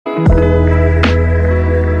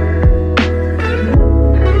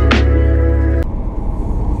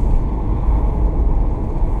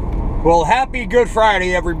Well, happy Good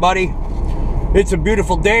Friday, everybody. It's a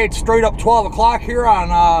beautiful day. It's straight up 12 o'clock here on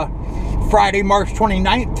Friday, March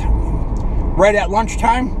 29th, right at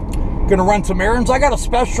lunchtime. Gonna run some errands. I got a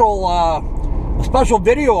special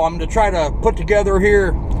video I'm gonna try to put together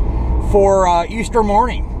here for Easter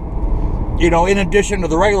morning. You know, in addition to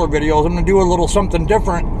the regular videos, I'm gonna do a little something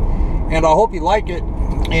different, and I hope you like it.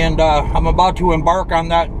 And I'm about to embark on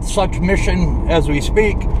that such mission as we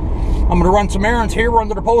speak. I'm going to run some errands here, run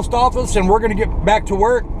to the post office, and we're going to get back to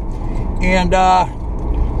work. And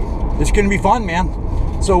it's going to be fun, man.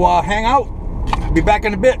 So hang out. Be back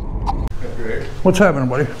in a bit. What's happening,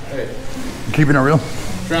 buddy? Hey. You keeping it real?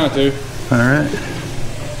 Trying to. All right.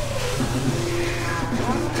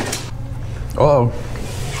 Uh-oh.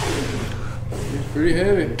 It's pretty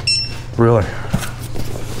heavy. Really?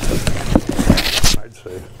 I'd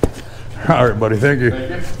say. All right, buddy. Thank you. Thank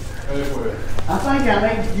you. I think I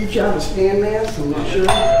need to get y'all to stand there, so I'm not sure.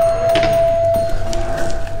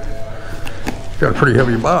 Got a pretty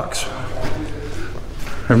heavy box. I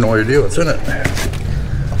have no idea what's in it.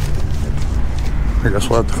 I guess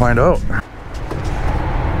we'll have to find out.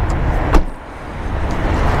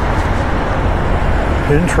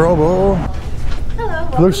 In trouble. Hello.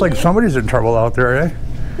 Looks like somebody's in trouble out there, eh?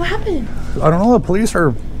 What happened? I don't know. The police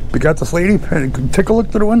are. We got this lady. Take a look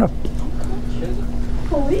through the window.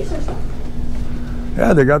 Police or something?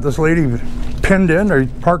 Yeah, they got this lady pinned in. They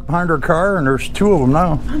parked behind her car, and there's two of them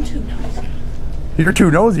now. I'm too nosy. You're too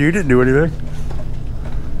nosy. You didn't do anything.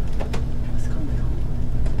 What's going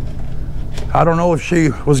on? I don't know if she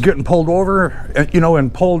was getting pulled over, you know,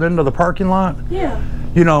 and pulled into the parking lot. Yeah.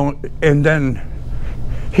 You know, and then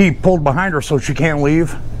he pulled behind her so she can't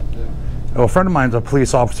leave. Well, a friend of mine's a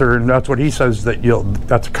police officer, and that's what he says, that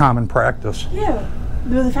that's a common practice. Yeah.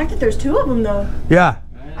 But the fact that there's two of them, though. Yeah.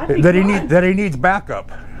 That that he needs backup.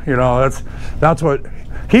 You know, that's what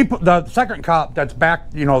he put. The second cop that's back,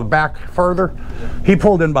 you know, back further, he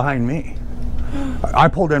pulled in behind me. I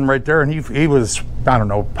pulled in right there, and he was, I don't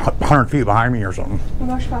know, 100 feet behind me or something. Oh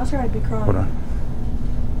my gosh, faster, I'd be crying. But,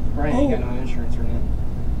 Brian ain't got no insurance or nothing.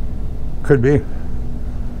 could be.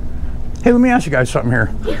 Hey, let me ask you guys something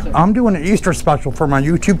here. Yeah. I'm doing an Easter special for my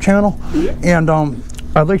YouTube channel, and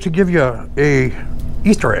I'd like to give you a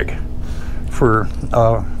Easter egg for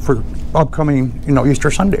upcoming, you know,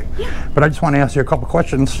 Easter Sunday. Yeah. But I just want to ask you a couple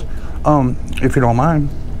questions, if you don't mind.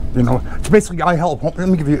 You know, it's basically I help. Let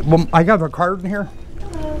me give you. Well, I got a card in here,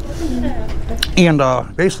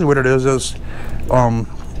 and basically what it is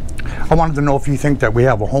I wanted to know if you think that we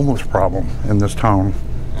have a homeless problem in this town.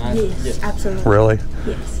 Yes, absolutely. Really?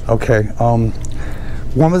 Yes. Okay.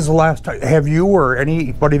 When was the last time? Have you or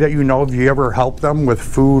anybody that you know, have you ever helped them with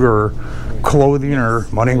food or clothing or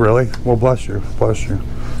money? Really? Well, bless you. Bless you.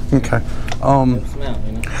 Okay.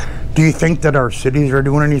 Do you think that our cities are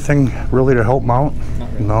doing anything really to help them out?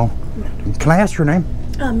 Not really. No? Can I ask your name?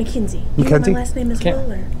 Mackenzie. Mackenzie? My last name is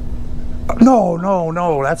Willer.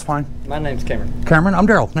 No, that's fine. My name's Cameron. Cameron, I'm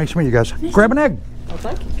Daryl. Nice to meet you guys. Grab an egg. Oh,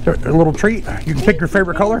 thank you. A little treat. You can pick your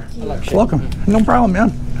favorite color. I like chicken. Welcome. No problem,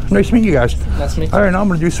 man. Nice to meet you guys. Nice to meet you. All right, now I'm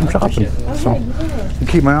going to do some shopping. appreciate it. So,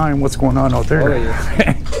 keep my eye on what's going on out there. Oh,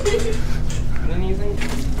 yeah. Anything?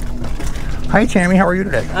 Hi, Tammy. How are you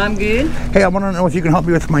today? I'm good. Hey, I want to know if you can help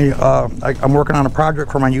me with my, I'm working on a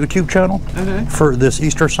project for my YouTube channel for this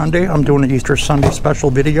Easter Sunday. I'm doing an Easter Sunday special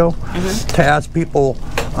video to ask people,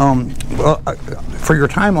 for your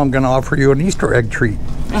time, I'm going to offer you an Easter egg treat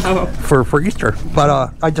for Easter.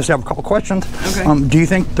 But I just have a couple questions. Okay. Do you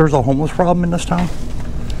think there's a homeless problem in this town?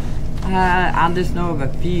 I just know of a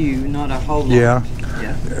few, not a whole lot. Yeah.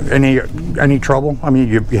 Yeah. Any trouble? I mean,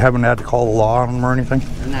 you haven't had to call the law on them or anything?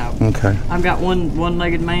 No. Okay. I've got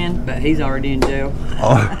one-legged man, but he's already in jail.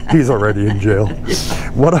 Oh, he's already in jail.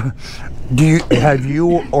 What? Have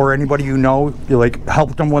you or anybody you know, you like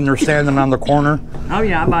helped them when they're standing on the corner? Oh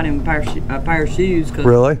yeah, I bought him a pair of shoes because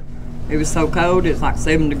Really? it was so cold. It's like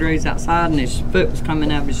 7 degrees outside, and his foot was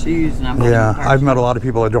coming out of his shoes. And I bought him a pair I've of met a lot of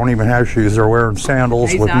people that don't even have shoes. They're wearing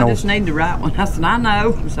sandals shoes. He with said, no. I just need the right one. I said, I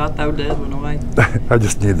know. So I threw the other one away. I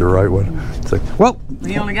just need the right one. It's like, well,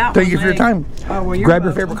 We only got thank one you for your leg. time. Oh, well, you're Grab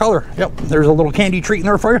your welcome. favorite color. Yep, there's a little candy treat in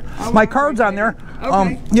there for you. Oh, My I card's on there.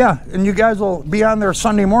 Okay. Yeah, and you guys will be on there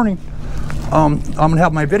Sunday morning. I'm gonna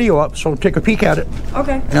have my video up, so take a peek at it.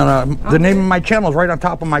 Okay. And the name of my channel is right on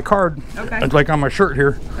top of my card. Okay. It's like on my shirt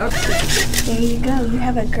here. Okay. There you go. You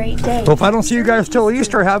have a great day. So if I don't see you guys till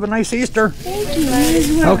Easter, have a nice Easter. Thank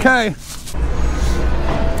you. Okay.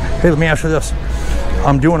 Hey, let me ask you this.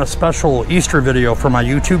 I'm doing a special Easter video for my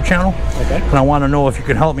YouTube channel. Okay. And I want to know if you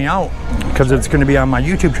can help me out, because it's going to be on my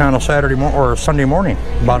YouTube channel Saturday or Sunday morning,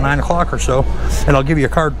 about 9 o'clock or so, and I'll give you a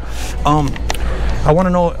card. I want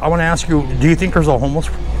to ask you, do you think there's a homeless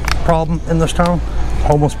problem in this town?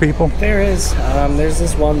 Homeless people? There is. There's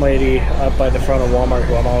this one lady up by the front of Walmart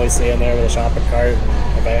who I'm always seeing there with a shopping cart,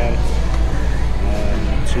 a van.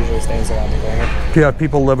 She usually stands around the corner. Do you have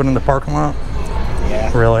people living in the parking lot?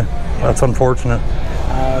 Yeah. Really? That's unfortunate.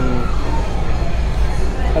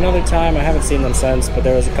 Another time, I haven't seen them since, but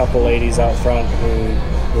there was a couple ladies out front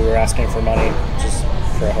who were asking for money just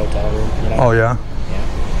for a hotel room. You know? Oh yeah?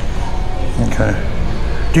 Yeah.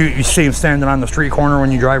 Okay. Do you see them standing on the street corner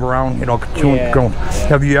when you drive around? You know, going.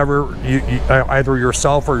 Have you ever, either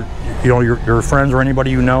yourself or your friends or anybody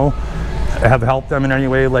you know, have helped them in any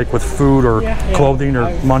way, like with food or clothing or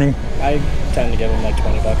money? I tend to give them like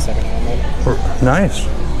 $20 every now and then. Nice.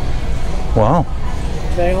 Wow.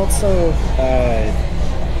 They also,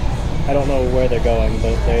 I don't know where they're going,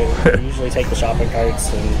 but they usually take the shopping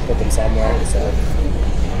carts and put them somewhere. So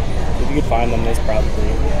if you could find them, there's probably.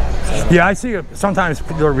 Yeah, I see it. Sometimes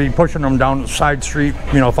they'll be pushing them down the side street,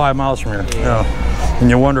 5 miles from here. Yeah. And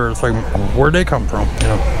you wonder, it's like, where'd they come from?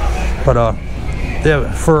 But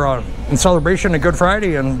yeah, for in celebration of Good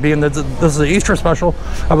Friday and being that this is an Easter special,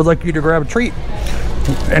 I would like you to grab a treat.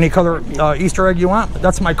 Any color Easter egg you want.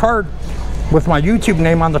 That's my card with my YouTube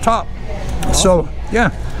name on the top. So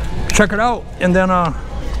yeah, check it out. And then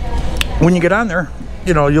when you get on there,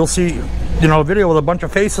 you'll see a video with a bunch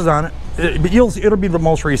of faces on it. But it'll be the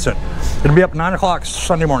most recent. It'll be up 9 o'clock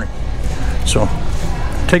Sunday morning. So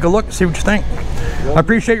take a look, see what you think. I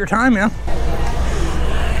appreciate your time, man.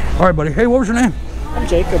 All right, buddy. Hey, what was your name? I'm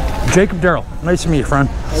Jacob. Jacob Darrell. Nice to meet you, friend.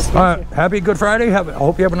 Nice to meet you. Happy Good Friday. I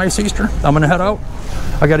hope you have a nice Easter. I'm gonna head out.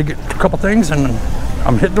 I got to get a couple things, and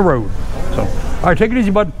I'm hitting the road. So, all right, take it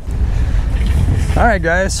easy, bud. All right,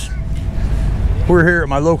 guys. We're here at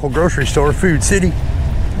my local grocery store, Food City.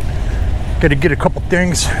 Got to get a couple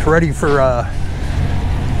things ready for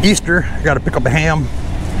Easter. Got to pick up a ham.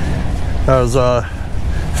 That was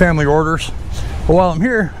family orders. But while I'm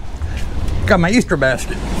here, got my Easter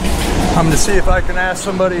basket. I'm going to see if I can ask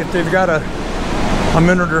somebody if they've got a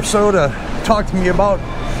minute or so to talk to me about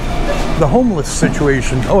the homeless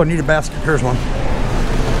situation. Oh, I need a basket. Here's one.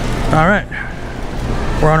 All right,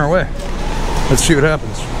 we're on our way. Let's see what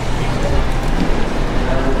happens.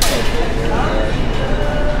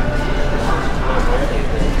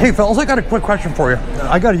 Hey fellas, I got a quick question for you.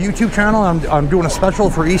 I got a YouTube channel. I'm doing a special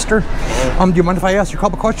for Easter. Do you mind if I ask you a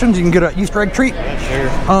couple questions? You can get an Easter egg treat. Yeah,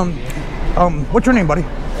 sure. What's your name, buddy?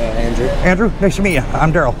 Andrew. Andrew, nice to meet you.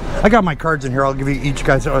 I'm Daryl. I got my cards in here. I'll give you each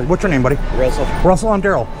guys. What's your name, buddy? Russell. Russell, I'm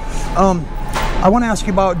Daryl. I want to ask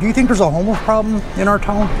you about, do you think there's a homeless problem in our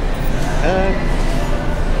town?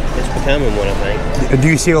 It's becoming one, I think. Do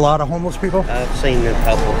you see a lot of homeless people? I've seen a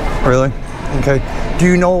couple. Really? Okay. Do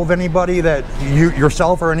you know of anybody that you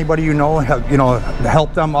yourself or anybody you know have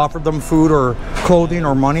helped them, offered them food or clothing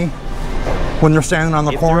or money when they're standing on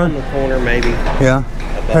the corner? If they're on the corner, maybe. Yeah.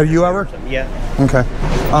 Have you ever? Yeah. Okay.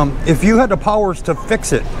 If you had the powers to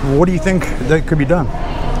fix it, what do you think that could be done?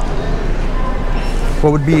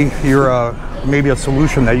 What would be your maybe a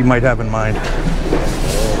solution that you might have in mind? I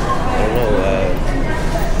don't know.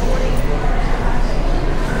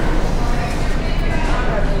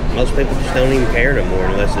 Most people just don't even care no more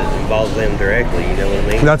unless it involves them directly. You know what I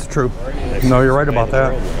mean? That's true. No, you're right about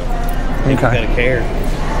that. People Okay. gotta care.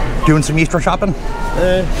 Doing some Easter shopping?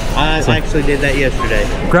 I actually did that yesterday.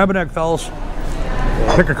 Grab an egg, fellas.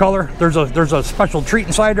 Pick a color. There's a special treat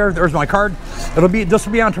inside there. There's my card. This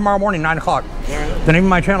will be on tomorrow morning, 9 o'clock. Right. The name of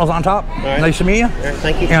my channel is on top. Right. Nice to meet you. All right,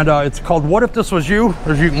 thank you. And it's called What If This Was You?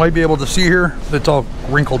 As you might be able to see here, it's all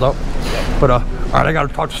wrinkled up. But all right, I got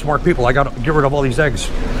to talk to smart people. I got to get rid of all these eggs.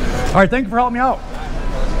 All right, thank you for helping me out.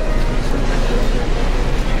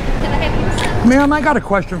 Ma'am, I got a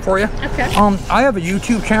question for you. Okay. I have a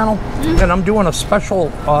YouTube channel, and I'm doing a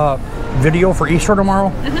special video for Easter tomorrow,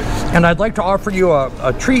 and I'd like to offer you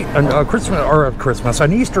a treat, an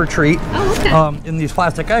Easter treat. Oh, okay. In these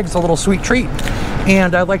plastic eggs, a little sweet treat.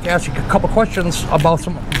 And I'd like to ask you a couple questions about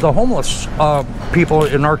the homeless people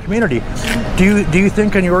in our community. Do you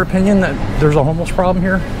think, in your opinion, that there's a homeless problem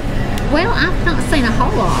here? Well, I've not seen a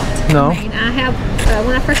whole lot. No? I mean, I have,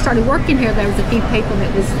 when I first started working here, there was a few people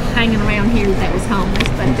that was hanging around here that was homeless,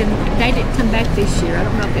 but then they didn't come back this year. I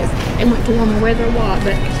don't know if they went to warmer weather or what,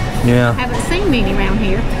 but Yeah. I haven't seen many around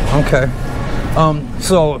here. Okay.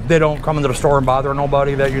 So they don't come into the store and bother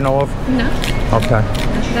nobody that you know of? No. Okay.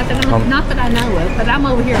 Not that I know of, but I'm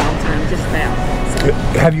over here all the time, just about. So.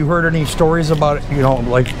 Have you heard any stories about,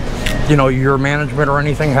 you know, your management or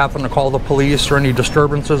anything happen to call the police or any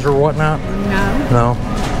disturbances or whatnot? No. No?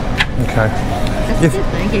 Okay. That's a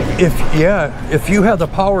good thing. If you had the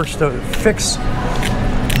powers to fix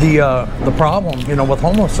the problem, you know, with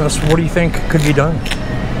homelessness, what do you think could be done?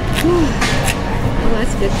 Well,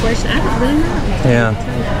 that's a good question. I don't really know.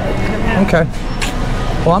 Yeah. Okay.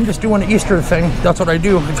 Well, I'm just doing the Easter thing. That's what I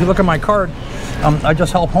do. If you look at my card, I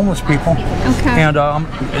just help homeless people. Okay. And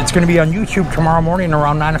it's going to be on YouTube tomorrow morning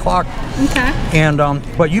around 9 o'clock. Okay. And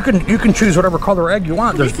but you can choose whatever color egg you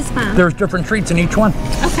want. This is fine. There's different treats in each one.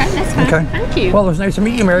 Okay, that's fine. Okay. Thank you. Well, it was nice to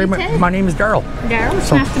meet you, Mary. You too. My name is Daryl. Daryl,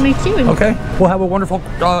 it's nice to meet you. Okay. We'll have a wonderful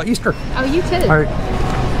Easter. Oh, you too. All right.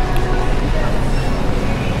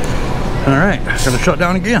 All right. Gonna shut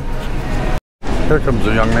down again. Here comes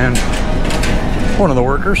a young man. One of the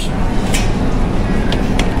workers.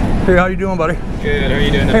 Hey, how you doing, buddy? Good. How are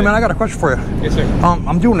you doing? Hey, man, I got a question for you. Yes, sir.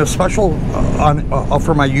 I'm doing a special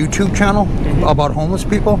for my YouTube channel about homeless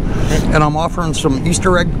people, and I'm offering some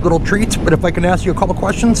Easter egg little treats. But if I can ask you a couple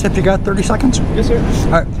questions, if you got 30 seconds? Yes, sir.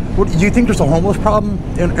 All right. Do you think there's a homeless problem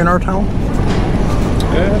in our town?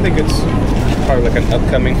 I think it's probably like an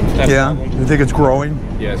upcoming type of problem. You think it's growing?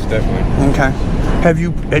 Yes, definitely. Okay. Have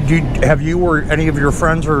you or any of your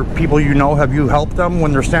friends or people you know, have you helped them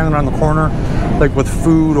when they're standing on the corner, like with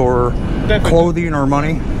food or Definitely. clothing or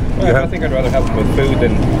money? Well, I think I'd rather help them with food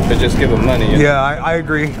than to just give them money. Yeah, I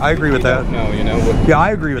agree. I agree with that. No, you know. Yeah,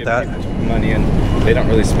 I agree with that. Money and they don't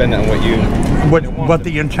really spend it on what you. What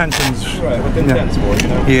the intentions. Right. What the intent's for, you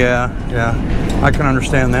know. Yeah. I can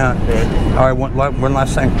understand that. Right. All right. One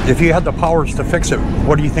last thing. If you had the powers to fix it,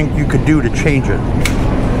 what do you think you could do to change it?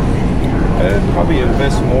 Probably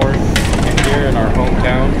invest more in here in our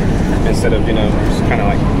hometown instead of, you know, just kind of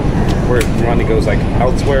like where money goes like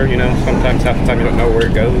elsewhere, you know. Sometimes half the time you don't know where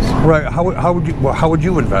it goes. Right. How would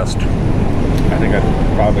you invest? I think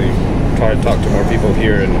I'd probably try to talk to more people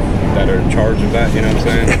here and that are in charge of that, you know what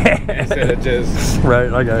I'm saying? Instead of just...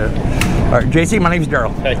 Right, I got it. All right, JC, my name's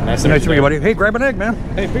Daryl. Hey, nice to meet you, buddy. Hey, grab an egg, man.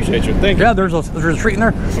 Hey, appreciate you. Thank you. Yeah, there's a treat in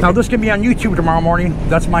there. Now, this can be on YouTube tomorrow morning.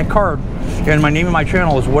 That's my card. And my name of my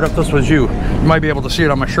channel is What If This Was You. You might be able to see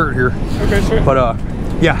it on my shirt here. Okay, sweet. But,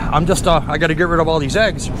 yeah, I'm just, I got to get rid of all these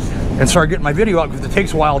eggs and start getting my video out because it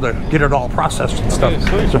takes a while to get it all processed and stuff. Yeah,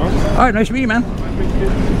 sweet, So, all right, nice to meet you, man.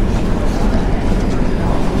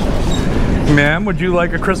 Ma'am, would you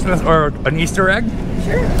like a Christmas or an Easter egg?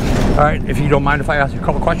 Sure. All right, if you don't mind if I ask you a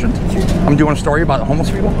couple questions? Sure. I'm doing a story about homeless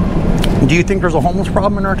people. Do you think there's a homeless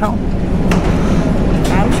problem in our town?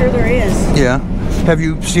 I'm sure there is. Yeah. Have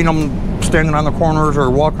you seen them standing on the corners or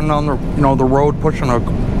walking down the, the road pushing a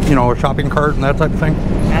shopping cart and that type of thing?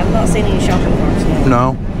 I've not seen any shopping carts yet.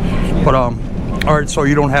 No. But all right, so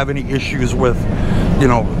you don't have any issues with,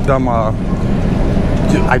 them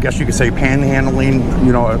I guess you could say panhandling,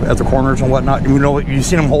 at the corners and whatnot. You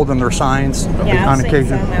seen them holding their signs on I've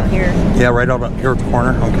occasion? seen some out here. Yeah, right out here at the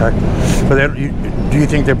corner. Okay. But do you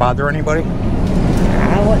think they bother anybody?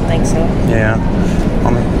 I wouldn't think so. Yeah.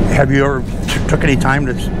 Have you ever took any time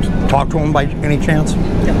to talk to them by any chance?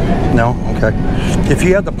 No. No? Okay. If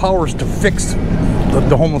you had the powers to fix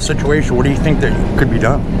the homeless situation, what do you think that could be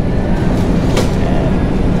done?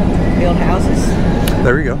 Build houses.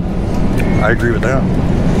 There you go. I agree with that.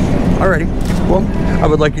 Alrighty. Well, I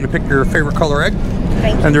would like you to pick your favorite color egg.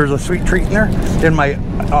 Thank you. And there's a sweet treat in there. And my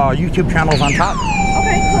YouTube channel's on top.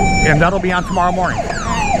 Okay, cool. And that'll be on tomorrow morning.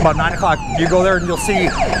 About 9 o'clock. You go there and you'll see.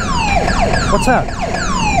 What's that?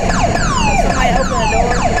 Somebody open a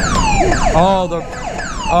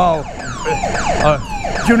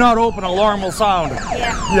door. Do not open, alarm will sound.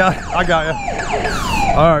 Yeah. Yeah, I got you.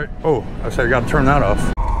 All right. Oh, I said I got to turn that off.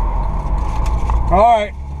 All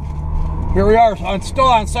right. Here we are. I'm still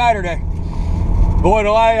on Saturday. Boy,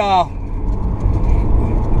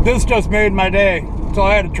 this just made my day. So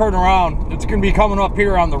I had to turn around. It's going to be coming up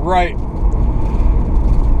here on the right.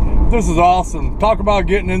 This is awesome. Talk about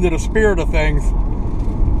getting into the spirit of things.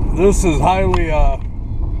 This is highly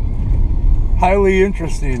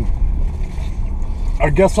interesting. I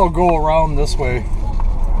guess I'll go around this way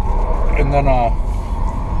and then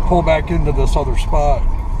pull back into this other spot.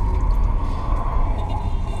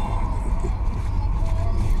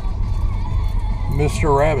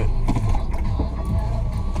 Mr. Rabbit.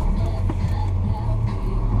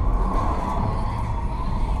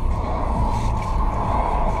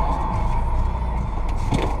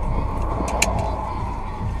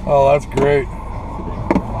 Oh, that's great.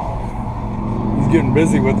 He's getting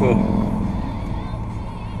busy with the...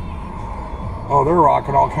 Oh, they're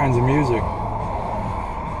rocking all kinds of music.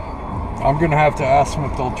 I'm gonna have to ask them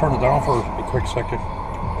if they'll turn it down for a quick second.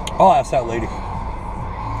 I'll ask that lady.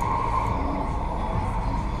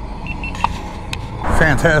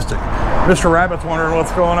 Fantastic. Mr. Rabbit's wondering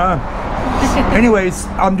what's going on. Anyways,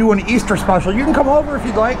 I'm doing an Easter special. You can come over if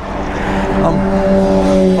you'd like.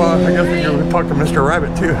 Well, I guess we can talk to Mr.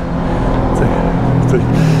 Rabbit too.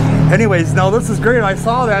 Anyways, no, this is great. I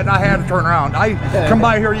saw that and I had to turn around. I come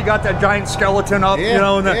by here, you got that giant skeleton up, you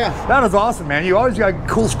know, and that is awesome, man. You always got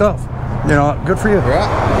cool stuff. You know, good for you.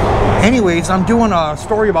 Yeah. Anyways, I'm doing a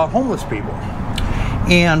story about homeless people.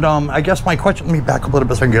 And I guess my question, let me back up a little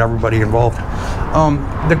bit so I can get everybody involved.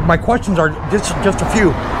 My questions are just a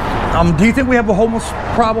few. Do you think we have a homeless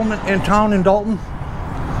problem in town in Dalton?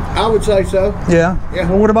 I would say so. Yeah? Yeah.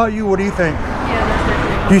 Well, what about you? What do you think?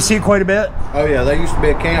 Do you see it quite a bit? Oh yeah, there used to be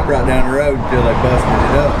a camp right down the road until they busted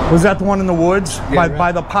it up. Was that the one in the woods? Yeah,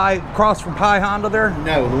 by the across from Pie Honda there?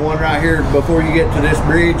 No, the one right here before you get to this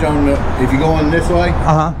bridge on the, if you're going this way,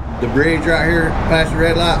 the bridge right here past the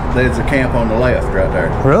red light, there's a camp on the left right there.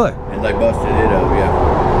 Really? And they busted it up,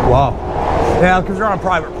 yeah. Wow. Yeah, because they're on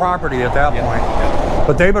private property at that point. Yeah.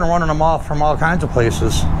 But they've been running them off from all kinds of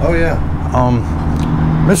places. Oh yeah.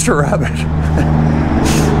 Mr. Rabbit.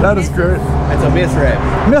 That is great. That's a Miss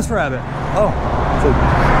Rabbit. Miss Rabbit. Oh.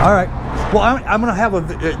 All right. Well, I'm going to have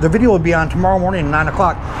the video will be on tomorrow morning at 9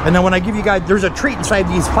 o'clock. And then when I give you guys, there's a treat inside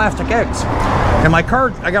these plastic eggs. And my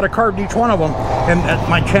card, I got a card in each one of them. And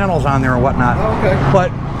my channel's on there and whatnot. Okay.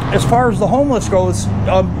 But as far as the homeless goes,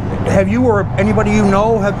 have you or anybody you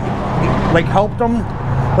know have like helped them?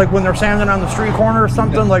 Like when they're standing on the street corner or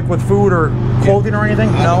something, like with food or clothing or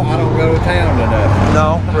anything? No? I don't go to town enough.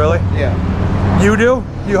 No? Really? Yeah. You do?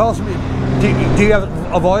 You also do you have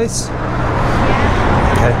a voice?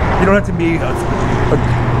 Okay. You don't have to be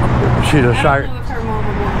she's a shy. I don't know if her mom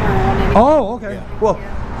would want her on any. Oh, okay. Yeah. Well,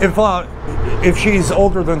 if she's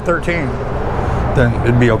older than 13, then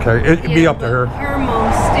it'd be okay. It'd be up to her. Her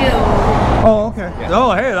mom still. Oh, okay. Yeah.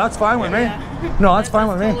 Oh, hey, that's fine with me. No, that's fine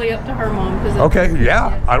with me. Totally up to her mom. Okay,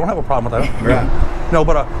 yeah, I don't have a problem with that. Right. No,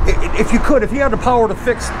 but if you had the power to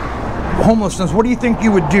fix homelessness, what do you think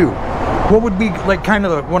you would do? What would be like kind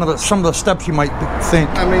of some of the steps you might think?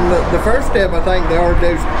 I mean, the first step I think they ought to do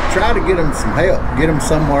is try to get them some help, get them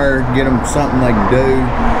somewhere, get them something they can do. You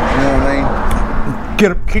know what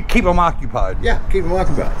I mean? Keep them occupied. Yeah, keep them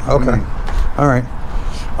occupied. Okay. All right.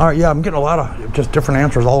 Yeah, I'm getting a lot of just different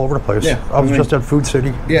answers all over the place. Yeah, I was just at Food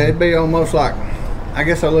City. Yeah, it'd be almost like, I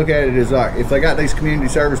guess I look at it as like if they got these community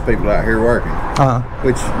service people out here working,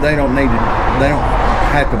 which they don't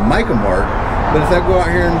have to make them work. But if they go out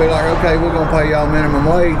here and be like, okay, we're going to pay y'all minimum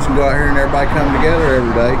wage and go out here and everybody come together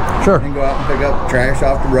every day. Sure. And go out and pick up trash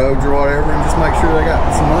off the roads or whatever and just make sure they got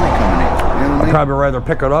some money coming in. You know what I mean? I'd probably rather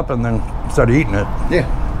pick it up and then instead of eating it. Yeah.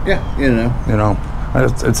 Yeah. You know.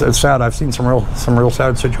 It's sad. I've seen some real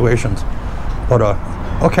sad situations. But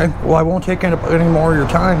okay. Well, I won't take any more of your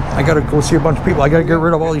time. I got to go see a bunch of people. I got to get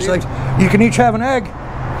rid of all these eggs. You can each have an egg.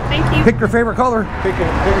 Thank you. Pick your favorite color. Pick a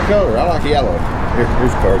color. I like yellow.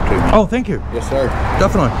 Here's a card too. Oh, thank you. Yes, sir.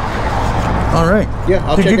 Definitely. All right. Yeah,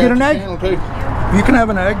 I'll Did check you get out an egg? channel too. You can have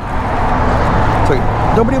an egg. So,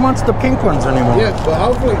 nobody wants the pink ones anymore. Yeah, but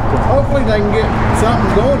hopefully they can get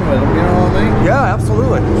something going with them. You know what I mean? Yeah,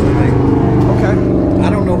 absolutely. Okay. I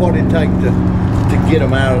don't know what it'd take to get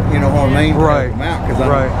them out. You know what I mean? Right. I don't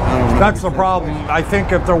know. That's the problem. I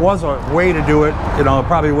think if there was a way to do it, it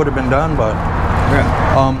probably would have been done, but. Yeah.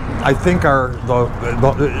 I think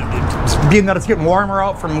being that it's getting warmer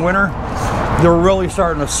out from winter, they're really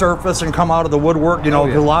starting to surface and come out of the woodwork. A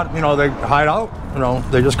lot. They hide out.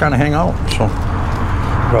 They just kind of hang out. So.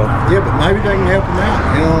 Yeah, but maybe they can help them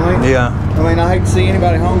out. You know what I mean? Yeah. I mean, I hate to see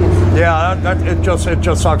anybody homeless. Yeah, it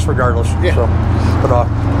just sucks regardless. Yeah. So, but all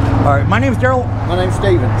right. My name's Daryl. My name's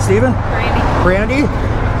Steven. Steven. Brandy.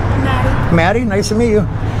 Maddie. Nice to meet you.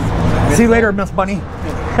 See you later, Miss Bunny.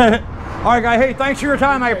 All right, guys. Hey, thanks for your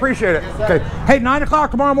time. I appreciate it. Yes, okay. Hey, 9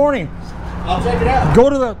 o'clock tomorrow morning. I'll check it out.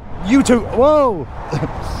 Go to the YouTube. Whoa.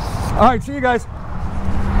 All right. See you guys.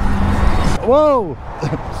 Whoa.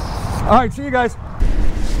 All right. See you guys.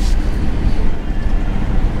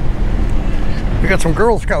 We got some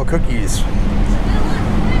Girl Scout cookies.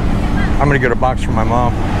 I'm gonna get a box from my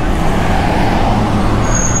mom.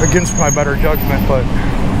 Against my better judgment, but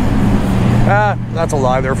that's a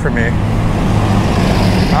lie there for me.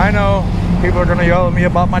 I know people are gonna yell at me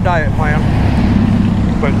about my diet plan,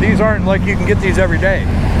 but these aren't like you can get these every day.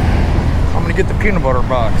 I'm gonna get the peanut butter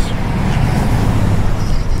box.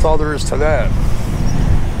 That's all there is to that.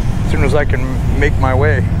 As soon as I can make my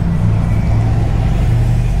way.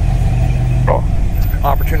 Oh,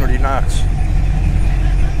 opportunity knocks.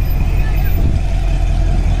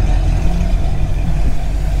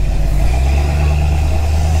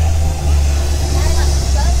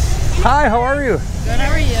 Hi, how are you? Good, how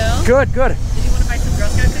are you? Good. Did you want to buy some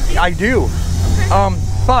I do.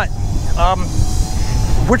 But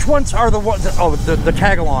which ones are the ones? Oh, the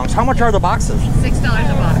tag-alongs. How much are the boxes? $6 a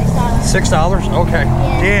box. $6. Okay.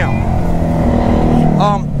 Damn.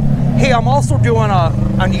 Hey, I'm also doing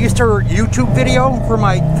an Easter YouTube video for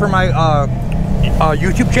my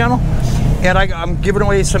YouTube channel, and I'm giving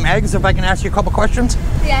away some eggs. If I can ask you a couple questions.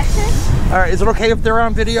 Yeah, sure. All right. Is it okay if they're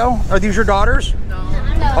on video? Are these your daughters? No.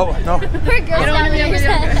 Oh no. We're girls.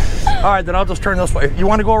 All right, then I'll just turn this way. You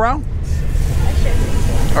want to go around? Sure.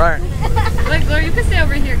 All right. Like, Gloria, you can stay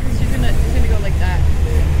over here because you're gonna go like that.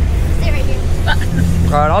 Stay right here.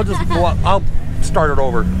 All right. I'll start it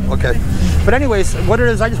over. Okay. But anyways, what it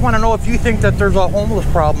is, I just want to know if you think that there's a homeless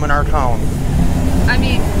problem in our town. I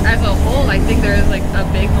mean, as a whole, I think there is like a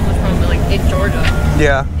big homeless problem like in Georgia.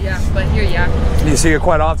 Yeah. Yeah, but here, yeah. You see it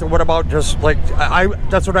quite often. What about just like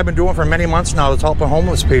that's what I've been doing for many months now, is helping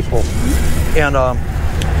homeless people. And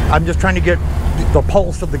I'm just trying to get the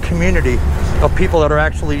pulse of the community of people that are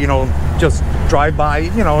actually, you know, just drive by,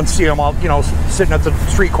 you know, and see them all, you know, sitting at the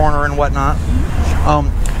street corner and whatnot.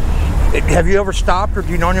 Have you ever stopped, or do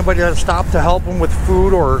you know anybody that stopped to help them with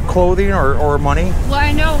food or clothing or money? Well,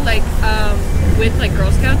 I know, like, with like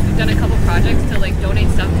Girl Scouts, we've done a couple projects to like donate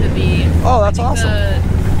stuff to the. Oh, that's awesome.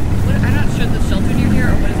 I'm not sure the shelter near here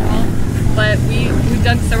or what it's called, but we've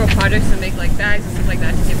done several projects to make like bags and stuff like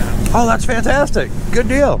that to give out. Oh, that's fantastic. Good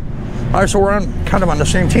deal. All right, so we're kind of on the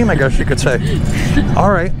same team, I guess you could say.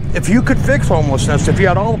 All right, if you could fix homelessness, if you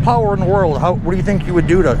had all the power in the world, what do you think you would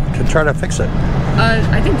do to try to fix it?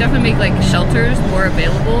 I think definitely make like shelters more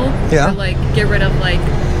available. Yeah. Or like get rid of like,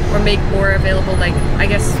 or make more available like, I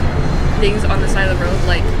guess, things on the side of the road,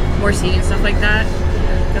 like more seating and stuff like that.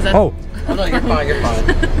 That's, oh no, you're fine. You're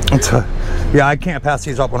fine. Yeah, I can't pass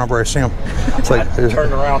these up whenever I see them. It's like I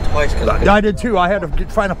turned around twice. I did too. I had to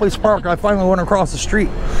find a place to park. I finally went across the street.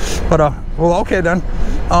 But well, okay then.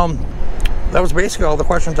 That was basically all the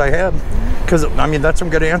questions I had. Because I mean, that's some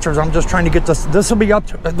good answers. I'm just trying to get this. This will be up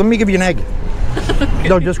to. Let me give you an egg.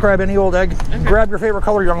 No, just grab any old egg. Okay. Grab your favorite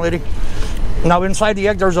color, young lady. Now inside the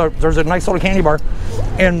egg, there's a nice little candy bar,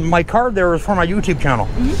 and my card there is for my YouTube channel.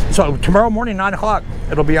 So tomorrow morning, 9 o'clock,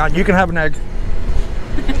 it'll be on. You can have an egg.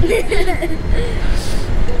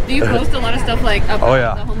 Do you post a lot of stuff like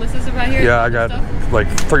about the homelessness around here? Yeah, I got like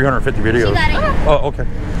 350 videos. Oh, okay.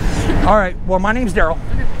 All right. Well, my name's Daryl.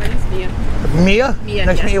 Okay, my name's Mia. Mia? Mia.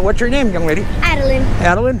 Nice to meet you. What's your name, young lady? Adeline.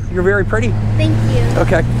 Adeline? You're very pretty. Thank you.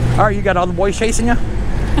 Okay. All right. You got all the boys chasing you?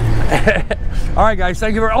 All right, guys.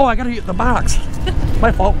 Thank you very. Oh, I got to get the box.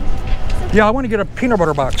 My fault. Yeah, I want to get a peanut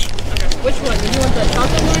butter box. Okay. Which one? Do you want the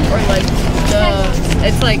chocolate one or like the?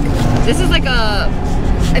 It's like this is like a.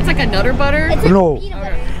 It's like a Nutter Butter. It's like no. peanut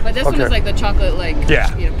butter. But this one is like the chocolate, like.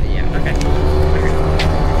 Yeah. Yeah. Okay.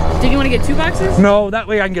 Did you want to get 2 boxes? No, that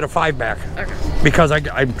way I can get a 5-pack. Okay. Because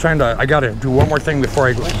I'm trying to. I got to do one more thing before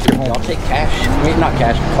I get home. I'll take cash. I mean, not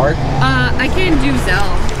cash, card. I can do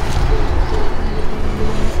Zelle.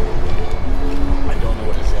 I don't know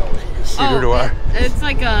what a Zelle is. Neither do I. It's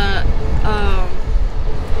like a.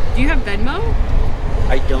 Do you have Venmo?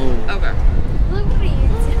 I don't. Okay. Look what are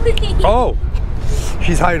you doing? Oh,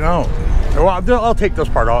 she's hiding out. Well, I'll take this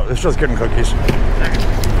part out. It's just getting cookies.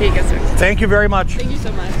 Here you go, sir. Thank you very much. Thank you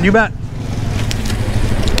so much. You bet.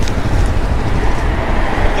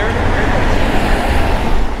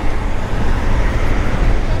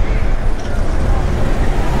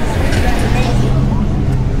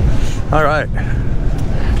 All right,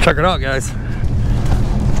 check it out, guys.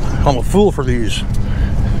 I'm a fool for these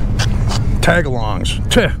tag-alongs.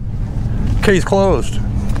 Case closed.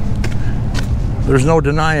 There's no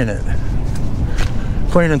denying it.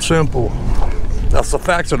 Plain and simple. That's the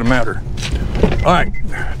facts of the matter. All right,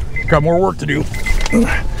 got more work to do.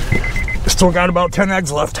 Still got about 10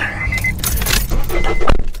 eggs left.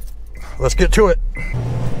 Let's get to it.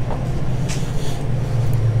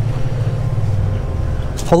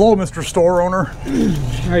 Hello, Mr. Store Owner.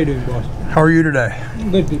 How you doing, boss? How are you today?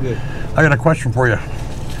 Good, good. I got a question for you.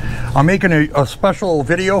 I'm making a special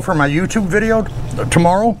video for my YouTube video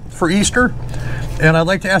tomorrow for Easter, and I'd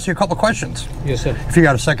like to ask you a couple questions. Yes, sir. If you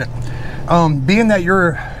got a second. Being that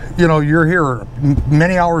you're here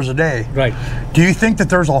many hours a day. Right. Do you think that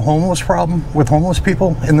there's a homeless problem with homeless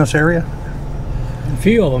people in this area? A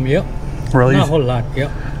few of them, yeah. Really? Not a whole lot, yeah.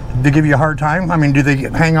 They give you a hard time? I mean, do they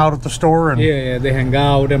hang out at the store? And Yeah, they hang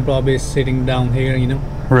out and probably sitting down here, you know.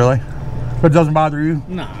 Really? But it doesn't bother you?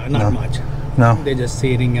 No, not much. No? They're just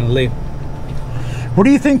sitting and live. What do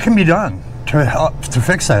you think can be done to help to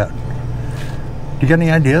fix that? Do you get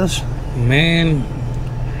any ideas? Man,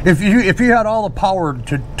 if you had all the power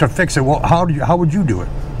to fix it, well, how would you do it?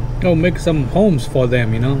 Oh, make some homes for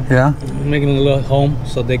them, you know. Yeah. Making a little home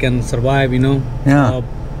so they can survive, you know. Yeah.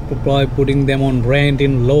 Probably putting them on rent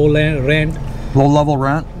in rent. Low level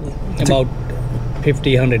rent. About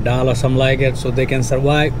 $50-$100, something like that, so they can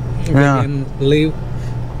survive. Yeah. They can live.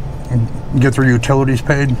 Get their utilities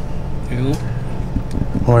paid. You know.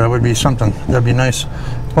 Well, that would be something. That'd be nice.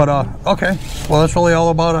 But okay. Well, that's really all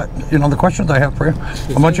about it. You know, the questions I have for you.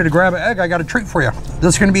 I want you to grab an egg. I got a treat for you.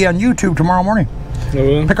 This is going to be on YouTube tomorrow morning.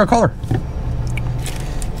 Pick a color.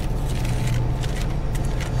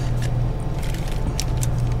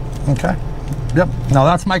 Okay. Yep. Now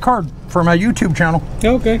that's my card for my YouTube channel.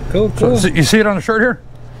 Okay. Cool. So, you see it on the shirt here?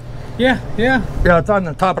 Yeah. Yeah, it's on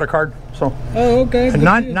the top of the card. So. Oh, okay. At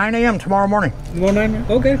 9 a.m. tomorrow morning.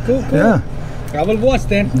 Okay. Cool. Yeah. I will watch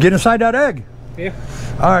then. Get inside that egg. Yeah.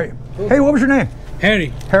 All right. Cool. Hey, what was your name?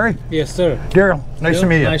 Harry. Harry? Yes, sir. Daryl. Nice to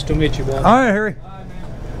meet you. Nice to meet you, boy. All right, Harry.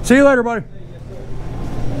 See you later, buddy.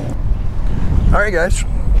 All right, guys.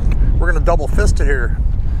 We're going to double fist it here.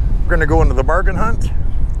 We're going to go into the bargain hunt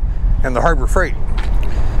and the Harbor Freight.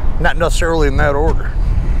 Not necessarily in that order.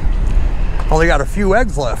 Only got a few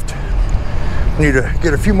eggs left. Need to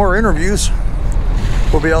get a few more interviews.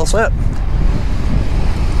 We'll be all set.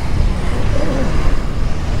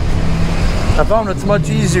 I found it's much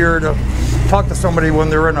easier to talk to somebody when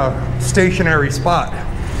they're in a stationary spot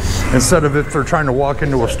instead of if they're trying to walk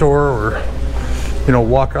into a store or, you know,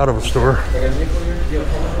 walk out of a store.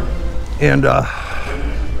 And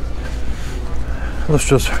let's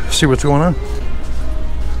just see what's going on.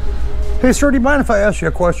 Hey, sir, do you mind if I ask you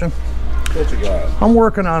a question? What you got? I'm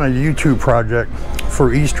working on a YouTube project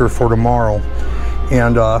for Easter for tomorrow,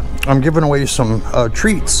 and I'm giving away some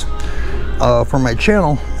treats for my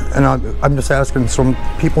channel, and I'm just asking some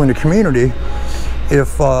people in the community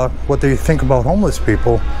if what they think about homeless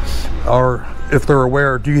people, or if they're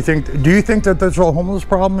aware. Do you think that there's a homeless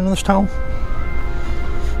problem in this town?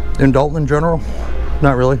 In Dalton in general?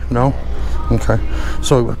 Not really, no? Okay.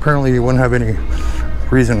 So apparently you wouldn't have any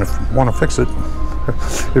reason to want to fix it.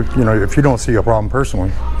 If you don't see a problem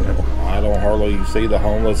personally. You know. I don't hardly see the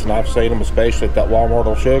homeless, and I've seen them, especially at that Walmart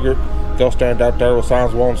on Sugar. They'll stand out there with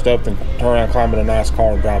signs wanting stuff, then turn around, climb in a nice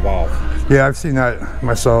car, and drive off. Yeah, I've seen that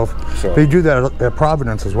myself. So, they do that at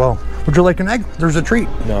Providence as well. Would you like an egg? There's a treat.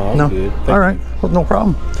 No, I'm good. All right, well, no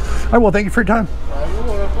problem. All right, well, thank you for your time. You're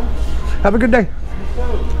welcome. Have a good day.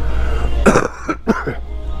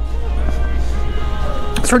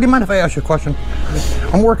 Sir, do you mind if I ask you a question?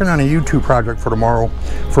 I'm working on a YouTube project for tomorrow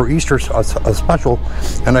for Easter, a special,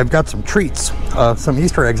 and I've got some treats, some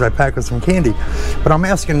Easter eggs I packed with some candy. But I'm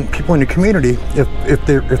asking people in the community if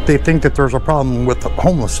they think that there's a problem with the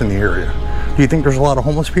homeless in the area. Do you think there's a lot of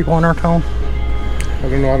homeless people in our town? I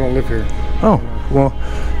don't know. I don't live here. Oh, well,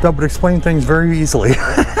 that would explain things very easily.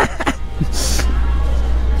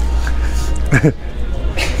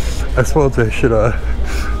 I suppose I should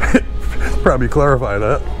probably clarify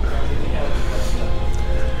that.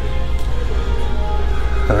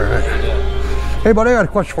 All right. Hey, buddy, I got a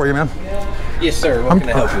question for you, man. Yes, sir. What can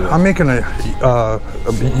I help you with? I'm making a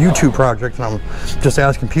YouTube project, and I'm just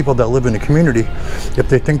asking people that live in the community if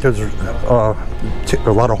they think there's a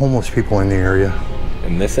lot of homeless people in the area.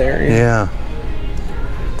 In this area? Yeah.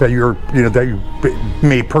 That you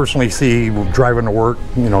may personally see driving to work,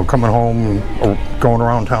 coming home or going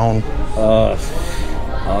around town.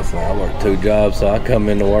 Honestly, I work 2 jobs, so I come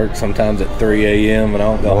into work sometimes at 3 a.m. and I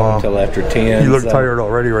don't go home until after 10. You look tired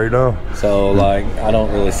already right now. So, I don't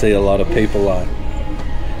really see a lot of people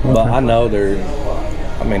but I know there's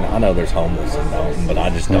homeless in Dalton, but I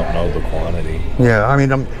just don't know the quantity. Yeah, I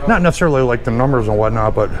mean, I'm not necessarily like the numbers and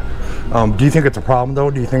whatnot, but do you think it's a problem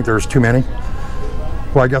though? Do you think there's too many?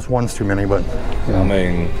 Well, I guess one's too many, but I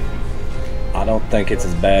mean, I don't think it's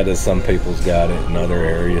as bad as some people's got it in other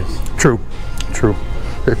areas. True.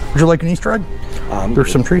 Would you like an Easter egg?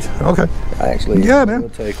 There's some treats. Okay. Yeah, man. We'll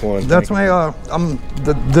take one. That's my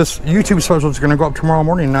this YouTube special is going to go up tomorrow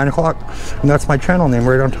morning at 9 o'clock, and that's my channel name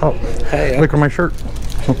right on top. Hey, look on my shirt.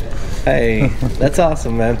 Hey, that's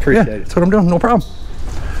awesome, man. Appreciate it. That's what I'm doing. No problem.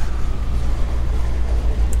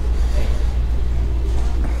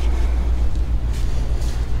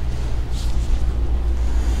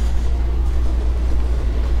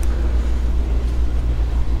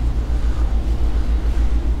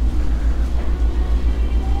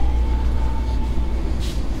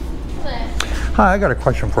 Hi, I got a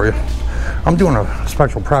question for you. I'm doing a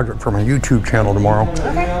special project for my YouTube channel tomorrow,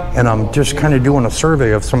 and I'm just kind of doing a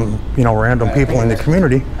survey of some, random people in the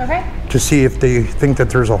community to see if they think that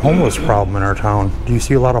there's a homeless problem in our town. Do you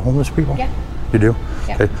see a lot of homeless people? Yeah. You do?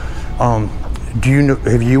 Yeah. Okay. Do you know,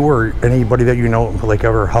 have you or anybody that you know like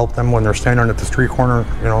ever helped them when they're standing at the street corner,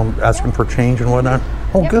 you know, asking for change and whatnot?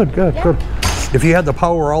 Oh, Yep. good, good, Yep. good. If you had the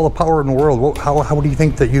power, all the power in the world, how do you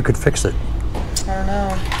think that you could fix it? I don't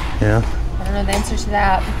know. Yeah. I don't know the answer to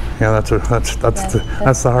that. Yeah, that's the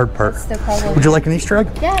hard part. That's the problem. Would you like an Easter egg?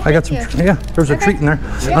 Yeah, I got thank some. you. Yeah, there's a Okay. treat in there.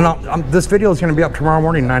 Yeah. And this video is going to be up tomorrow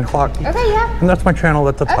morning, 9 o'clock. Okay, yeah. And that's my channel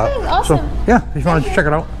at the top. Okay, awesome. So yeah, if you want to check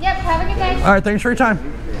it out. Yep, have a good day. All right, thanks for your time.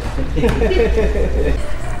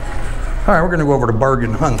 All right, we're going to go over to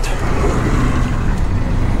Bargain Hunt.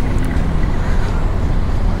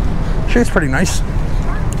 She's pretty nice,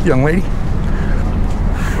 young lady.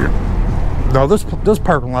 Now this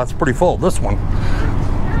parking lot's pretty full. This one,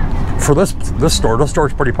 for this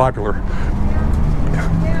store's pretty popular.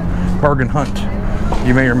 Bargain Hunt.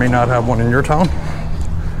 You may or may not have one in your town.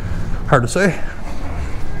 Hard to say.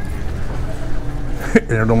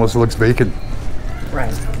 And it almost looks vacant.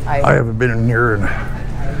 Right. I haven't been in here in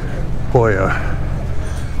boy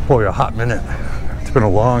a hot minute. It's been a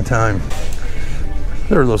long time.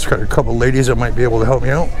 There are those a couple ladies that might be able to help me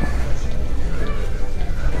out.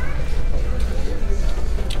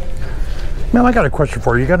 Ma'am, I got a question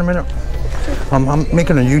for you. You got a minute? I'm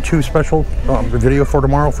making a YouTube special video for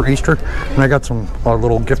tomorrow for Easter, and I got some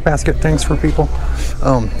little gift basket things for people.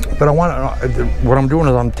 But I want what I'm doing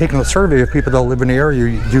is I'm taking a survey of people that live in the area.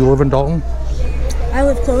 Do you live in Dalton? I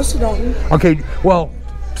live close to Dalton. Okay, well,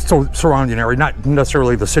 so surrounding area, not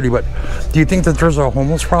necessarily the city, but do you think that there's a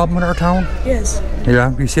homeless problem in our town? Yes.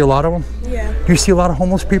 Yeah, you see a lot of them? Yeah. Do you see a lot of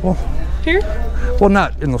homeless people? Here? Well,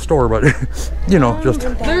 not in the store, but you know, just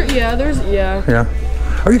Yeah.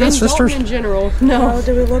 Are you guys In sisters? Dalton in general. No.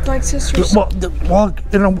 Do we look like sisters? Well,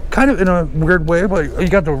 in a kind of in a weird way, but you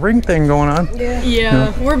got the ring thing going on. Yeah.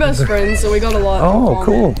 Yeah. We're best friends, so we got a lot. Oh,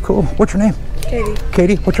 cool, cool. What's your name? Katie.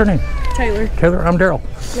 Katie. What's your name? Taylor. Taylor. I'm Daryl.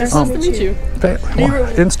 Nice to meet you.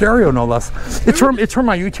 In stereo, no less. It's from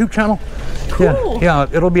my YouTube channel. Cool. Yeah.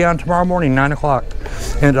 It'll be on tomorrow morning, 9 o'clock.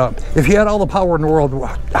 And if you had all the power in the world,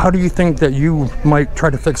 how do you think that you might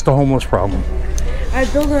try to fix the homeless problem?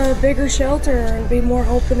 I'd build a bigger shelter and be more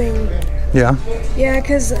opening. Yeah. Yeah,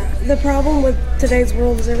 because the problem with today's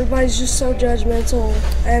world is everybody's just so judgmental,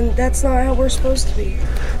 and that's not how we're supposed to be.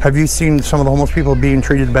 Have you seen some of the homeless people being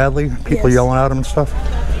treated badly? People Yes. yelling at them and stuff?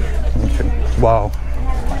 Okay. Wow.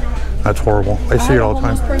 That's horrible. I see it all the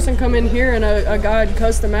I had a homeless time. person come in here, and a guy had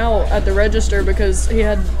cussed him out at the register because he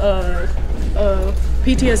had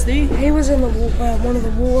PTSD. He was in the one of the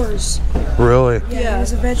wars. Really? Yeah, he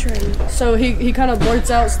was a veteran. So he kind of blurts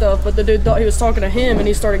out stuff, but the dude thought he was talking to him, and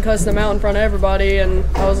he started cussing him out in front of everybody, and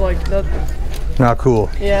I was like, that. Not cool.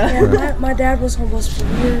 Yeah. My dad was homeless for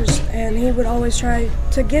years, and he would always try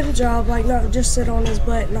to get a job, like not just sit on his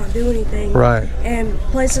butt and not do anything. Right. And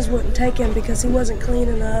places wouldn't take him because he wasn't clean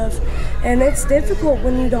enough. And it's difficult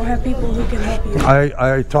when you don't have people who can help you.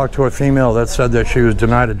 I talked to a female that said that she was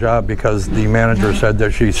denied a job because the manager said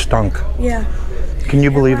that she stunk. Yeah. Can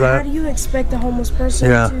you believe How that? do you expect a homeless person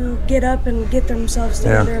Yeah. to get up and get themselves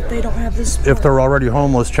together if they don't have this support? If they're already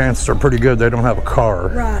homeless, chances are pretty good they don't have a car.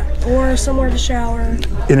 Right. Or somewhere to shower.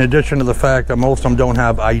 In addition to the fact that most of them don't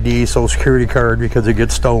have ID, social security card because it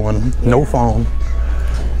gets stolen, no phone.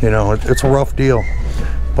 You know, it's a rough deal.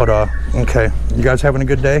 But okay, you guys having a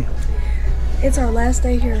good day? It's our last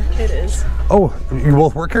day here. It is. Oh, you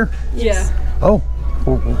both work here? Yeah. Oh,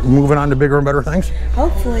 moving on to bigger and better things?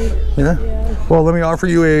 Hopefully. Yeah. Well, let me offer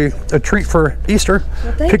you a treat for Easter.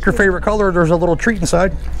 Well, thank Pick your you. favorite color. There's a little treat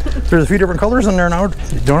inside. There's a few different colors in there now.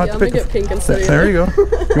 You don't have to I'm pick. gonna get pink instead of There you yellow.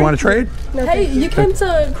 go. You want to trade? Hey, you came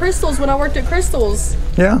to Crystal's when I worked at Crystal's.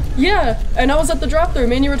 Yeah. Yeah, and I was at the drive-thru.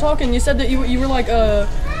 Me and you were talking. You said that you were like,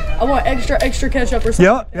 I want extra ketchup or something.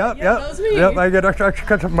 Yeah. that was me. Yep. I get extra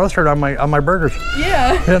ketchup mustard on my burgers.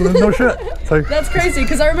 Yeah. Yeah, no shit. It's like, That's crazy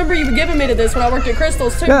because I remember you giving me to this when I worked at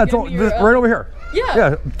Crystal's too. yeah, it's Giving me your, right over here. Yeah.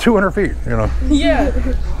 Yeah, 200 feet. You know. Yeah.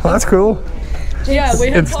 Well, that's cool. Yeah, we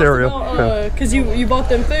had In talked stereo, about because you bought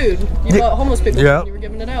them food. You bought homeless people Yeah. and you were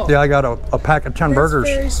giving it out. Yeah, I got a pack of 10 burgers.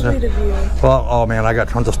 Very sweet Yeah. of you. Well, oh man, I got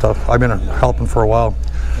tons of stuff. I've been helping for a while.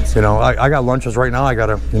 You know, I got lunches right now. I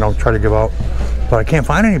gotta, try to give out, but I can't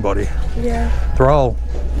find anybody. Yeah. They're all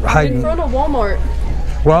hiding. In front of Walmart.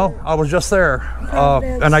 Well, I was just there,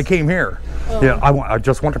 and I came here. Oh. Yeah, I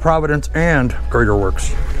just went to Providence and Greater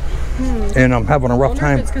Works, and I'm having a rough I wonder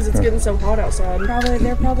time. if it's because it's getting so hot outside.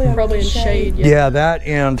 They're probably in shade. Yeah, that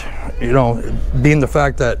and being the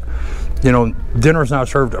fact that dinner's not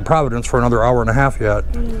served at Providence for another hour and a half yet.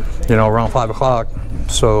 Around 5 o'clock.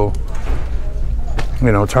 So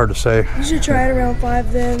it's hard to say. You should try it around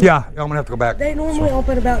 5 then. Yeah, I'm gonna have to go back. They normally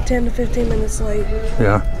open about 10 to 15 minutes late.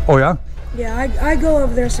 Yeah. Oh yeah. Yeah, I go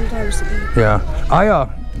over there sometimes to eat. Yeah,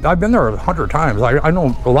 I've been there 100 times. I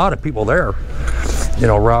know a lot of people there. You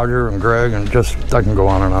know, Roger and Greg, and just I can go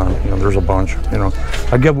on and on. You know, there's a bunch. You know,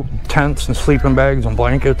 I give tents and sleeping bags and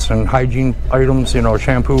blankets and hygiene items. You know,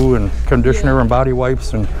 shampoo and conditioner and body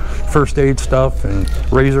wipes and first aid stuff and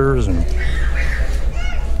razors and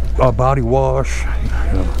body wash.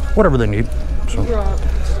 You know, whatever they need. So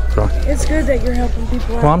It's good that you're helping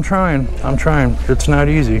people out. well, I'm trying. It's not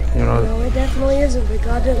easy. You know. No, it definitely isn't. But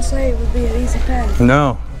God didn't say it would be an easy path.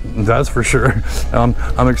 No, that's for sure.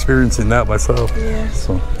 I'm experiencing that myself. Yeah.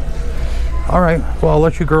 So, all right. Well, I'll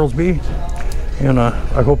let you girls be, and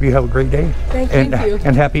I hope you have a great day. Thank you.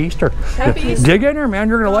 And happy Easter. Happy Easter. Dig in there, man.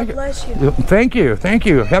 You're gonna like it. Bless you. Thank you.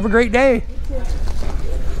 Have a great day.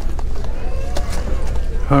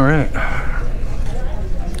 All right.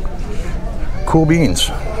 Cool beans.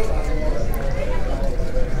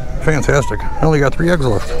 Fantastic. I only got 3 eggs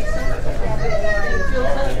left.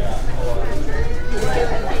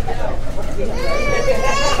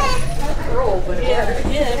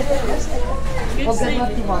 Well, good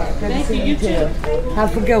luck tomorrow. Good to see you too.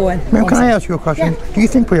 How's it going? Ma'am, can I ask you a question? Do you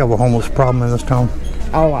think we have a homeless problem in this town?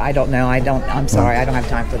 Oh, I don't know. I'm sorry. I don't have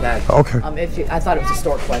time for that. Okay. I thought it was a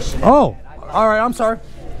store question. Oh, all right. I'm sorry.